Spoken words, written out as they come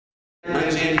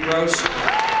Andy Gross.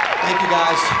 Thank you,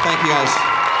 guys. Thank you, guys.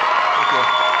 Thank you.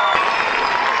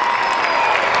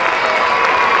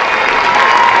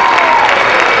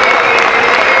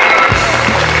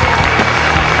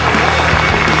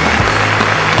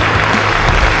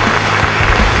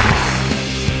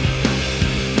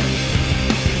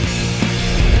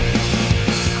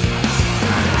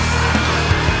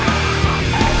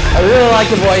 I really like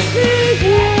the voice.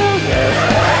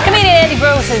 Comedian Andy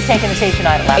Gross has taken the stage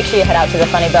tonight. Make sure you head out to the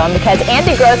Funny Bone because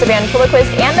Andy Gross, the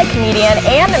ventriloquist and the comedian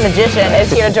and the magician,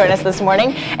 is here to join us this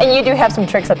morning. And you do have some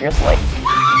tricks up your sleeve.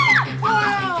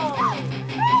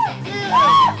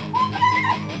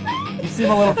 You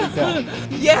seem a little freaked out.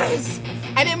 Yes!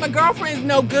 And then my girlfriend's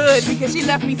no good because she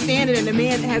left me standing and the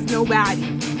man has no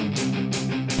body.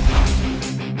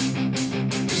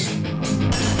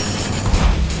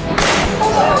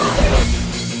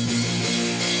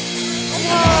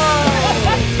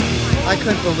 I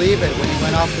couldn't believe it. When he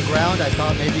went off the ground, I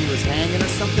thought maybe he was hanging or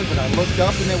something, but I looked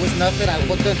up and there was nothing. I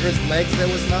looked under his legs, there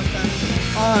was nothing.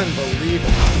 Unbelievable.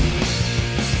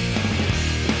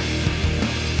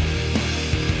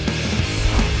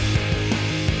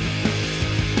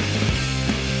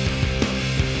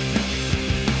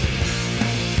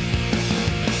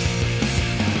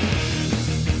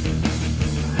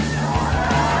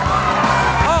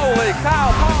 Holy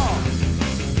cow, Paul!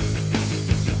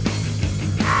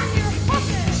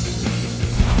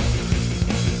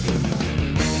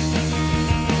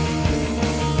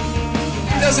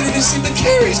 Doesn't even seem to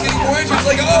care. He's getting more injured. He's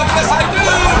like, oh, yes, I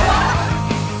do.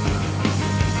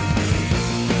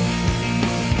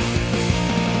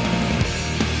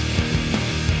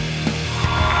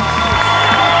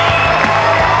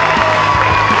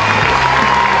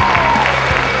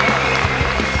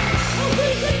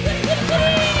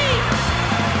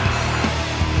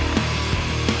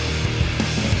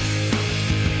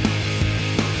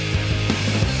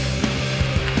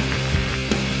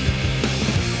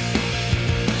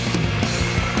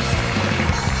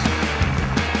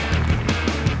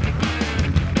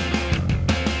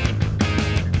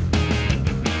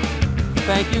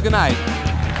 Thank you, good night.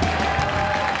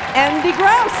 Andy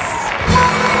Gross.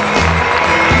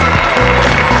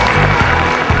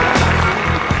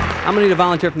 I'm gonna need a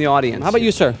volunteer from the audience. How about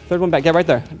you, sir? Third one back. Yeah, right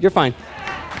there. You're fine.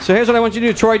 So here's what I want you to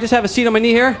do, Troy. Just have a seat on my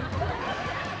knee here.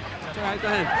 That's all right, go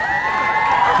ahead.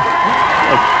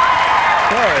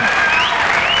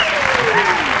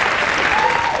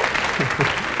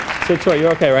 So Troy,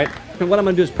 you're okay, right? And what I'm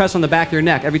gonna do is press on the back of your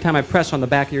neck. Every time I press on the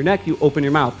back of your neck, you open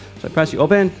your mouth. So I press, you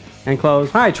open and close.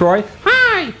 Hi, Troy.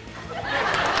 Hi.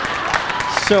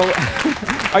 So,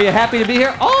 are you happy to be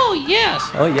here? Oh, yes.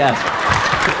 Oh, yes.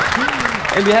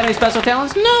 Have you had any special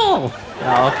talents? No.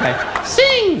 Oh, okay.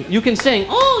 Sing. You can sing.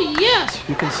 Oh, yes.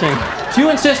 You can sing. If you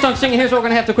insist on singing, here's what we're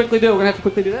going to have to quickly do. We're going to have to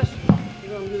quickly do this.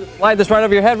 Slide this right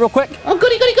over your head real quick. Oh,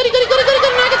 goody, goody, goody, goody, goody, goody,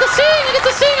 goody. I get to sing. I get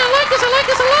to sing. I like this. I like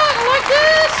this a lot. I like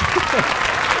this.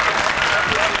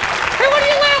 Hey, what are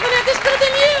you laughing at? This could have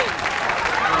been you.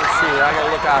 Let's see. I got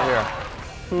to look out here.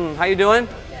 How you doing?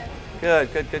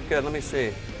 Good, good, good, good. Let me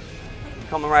see.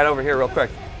 Coming right over here real quick.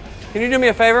 Can you do me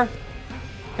a favor?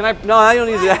 Can I? No, I don't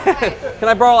need that. Can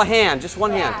I borrow a hand? Just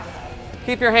one hand.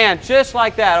 Keep your hand just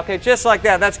like that. Okay, just like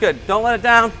that. That's good. Don't let it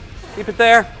down. Keep it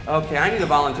there. Okay, I need a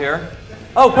volunteer.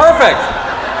 Oh, perfect.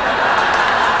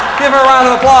 Give her a round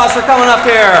of applause for coming up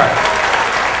here.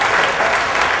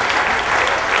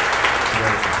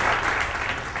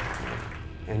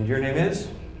 And your name is?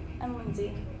 I'm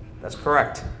Lindsay. That's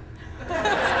correct.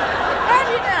 How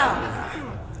do you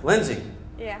know? Lindsay.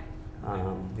 Yeah.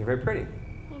 You're very pretty.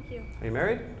 Thank you. Are you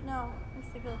married? No, I'm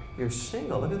single. You're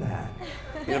single. Look at that.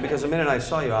 You know, because the minute I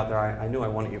saw you out there, I knew I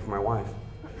wanted you for my wife.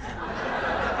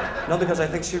 No, because I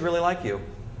think she'd really like you.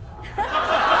 That's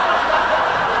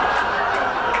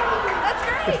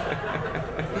great.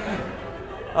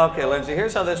 Okay, Lindsay,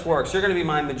 here's how this works. You're going to be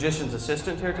my magician's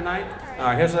assistant here tonight. All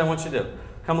right, here's what I want you to do.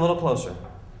 Come a little closer.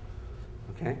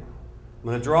 Okay? I'm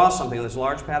going to draw something on this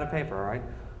large pad of paper, all right?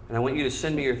 And I want you to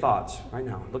send me your thoughts right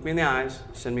now. Look me in the eyes.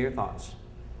 Send me your thoughts.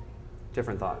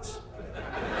 Different thoughts.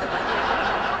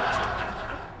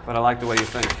 But I like the way you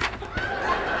think.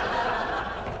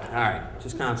 All right,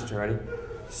 just concentrate. Ready?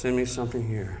 Send me something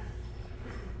here.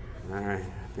 All right,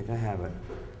 I think I have it.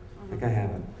 I think I have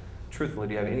it. Truthfully,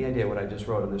 do you have any idea what I just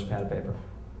wrote on this pad of paper?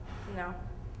 No.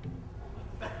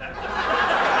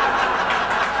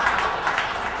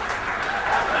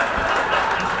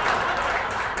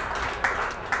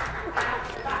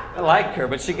 I like her,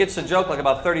 but she gets the joke like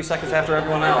about 30 seconds after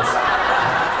everyone else.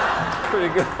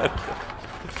 Pretty good.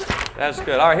 That's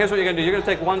good. All right, here's what you're going to do. You're going to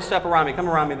take one step around me. Come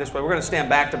around me this way. We're going to stand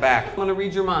back to back. I'm going to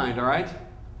read your mind, all right?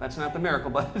 That's not the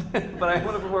miracle, but I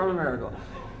want to perform a miracle.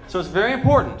 So it's very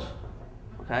important,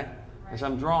 okay, as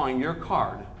I'm drawing your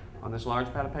card on this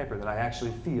large pad of paper that I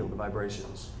actually feel the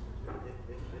vibrations.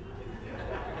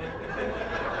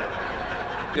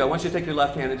 Yeah, I want you to take your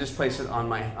left hand and just place it on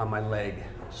my leg.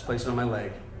 Just place it on my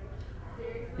leg.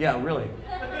 Yeah, really.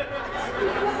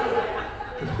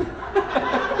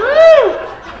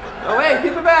 Oh wait,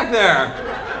 keep it back there.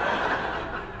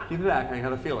 Keep it back. I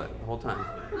gotta feel it the whole time.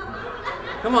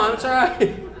 Come on, it's all right.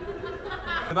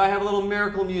 Could I have a little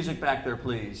miracle music back there,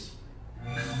 please?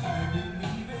 All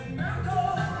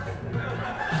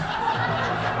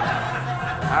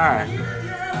right.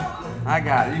 I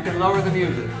got it. You can lower the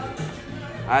music.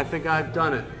 I think I've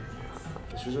done it.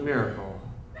 This is a miracle.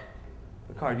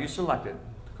 The card you selected,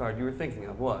 the card you were thinking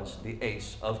of, was the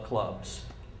Ace of Clubs.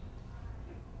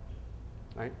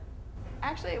 Right?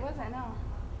 Actually, it wasn't, no.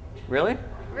 Really?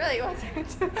 Really, it wasn't.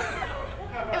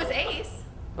 It was ace.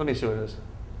 Let me see what it is.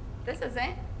 This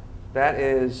isn't. That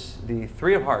is the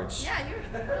Three of Hearts. Yeah, you're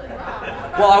really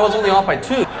wrong. Well, I was only off by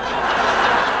 2.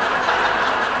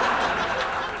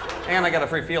 And I got a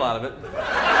free feel out of it.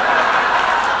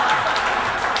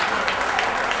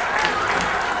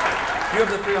 You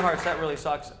have the Three of Hearts. That really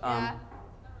sucks. Yeah.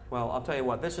 Well, I'll tell you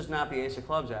what. This is not the Ace of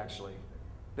Clubs, actually.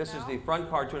 This is the front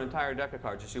card to an entire deck of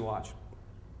cards. Just you watch.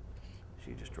 So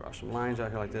you just draw some lines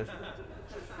out here like this.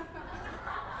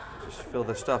 Just fill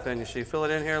the stuff in. You see, fill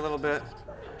it in here a little bit.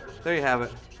 There you have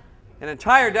it. An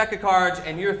entire deck of cards,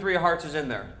 and your Three of Hearts is in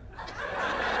there.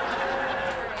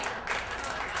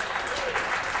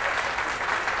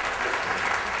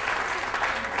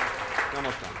 You're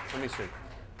almost done. Let me see.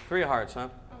 Three of Hearts, huh?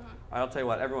 I'll tell you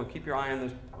what. Everyone, keep your eye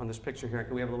on this picture here.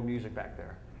 Can we have a little music back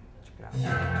there? Check it out.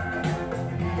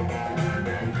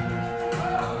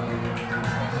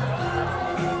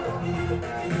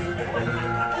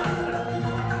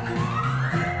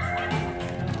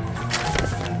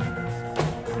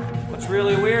 What's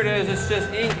really weird is it's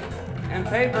just ink and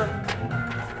paper.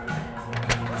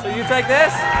 So you take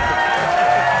this.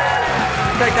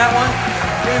 You take that one.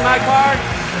 Give me my card.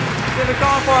 What are you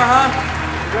calling for, huh?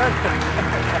 Good.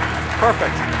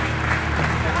 Perfect.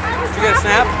 Did you get a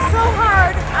snap? So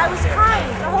hard, I was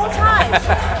crying the whole time.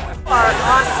 You are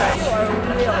awesome. You are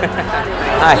really funny.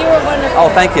 Hi. You were wonderful. Oh,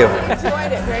 thank you.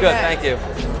 Enjoyed it very Good, much. thank you.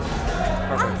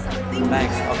 Perfect.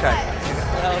 Thanks. Okay.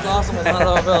 That was awesome. It's not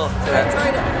our bill.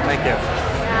 Enjoyed it. Thank you.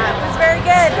 Yeah, it was very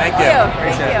good. Thank you.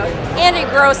 Appreciate Thank you. it. Andy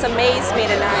Gross amazed me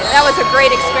tonight. That was a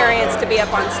great experience to be up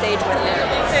on stage with him.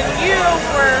 And you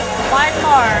were by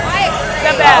far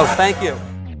the Oh, best. thank you.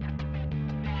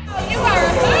 You are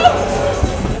a hoot!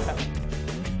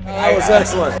 That was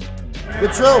excellent.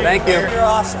 Good show. Thank you. You're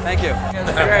awesome. Thank you.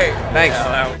 That's great. Thanks.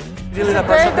 Did you leave that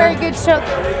Very, person very there? good show.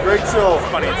 Great show.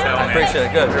 Funny as hell, I appreciate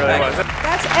it. Good. Thanks.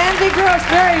 That's Andy Gross.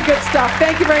 Very good stuff.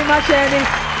 Thank you very much, Andy.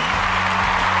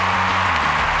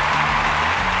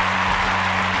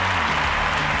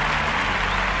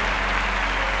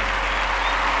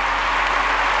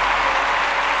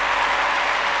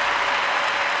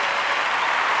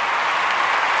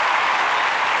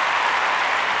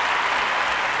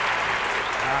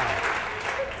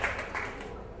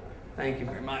 Thank you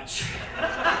very much.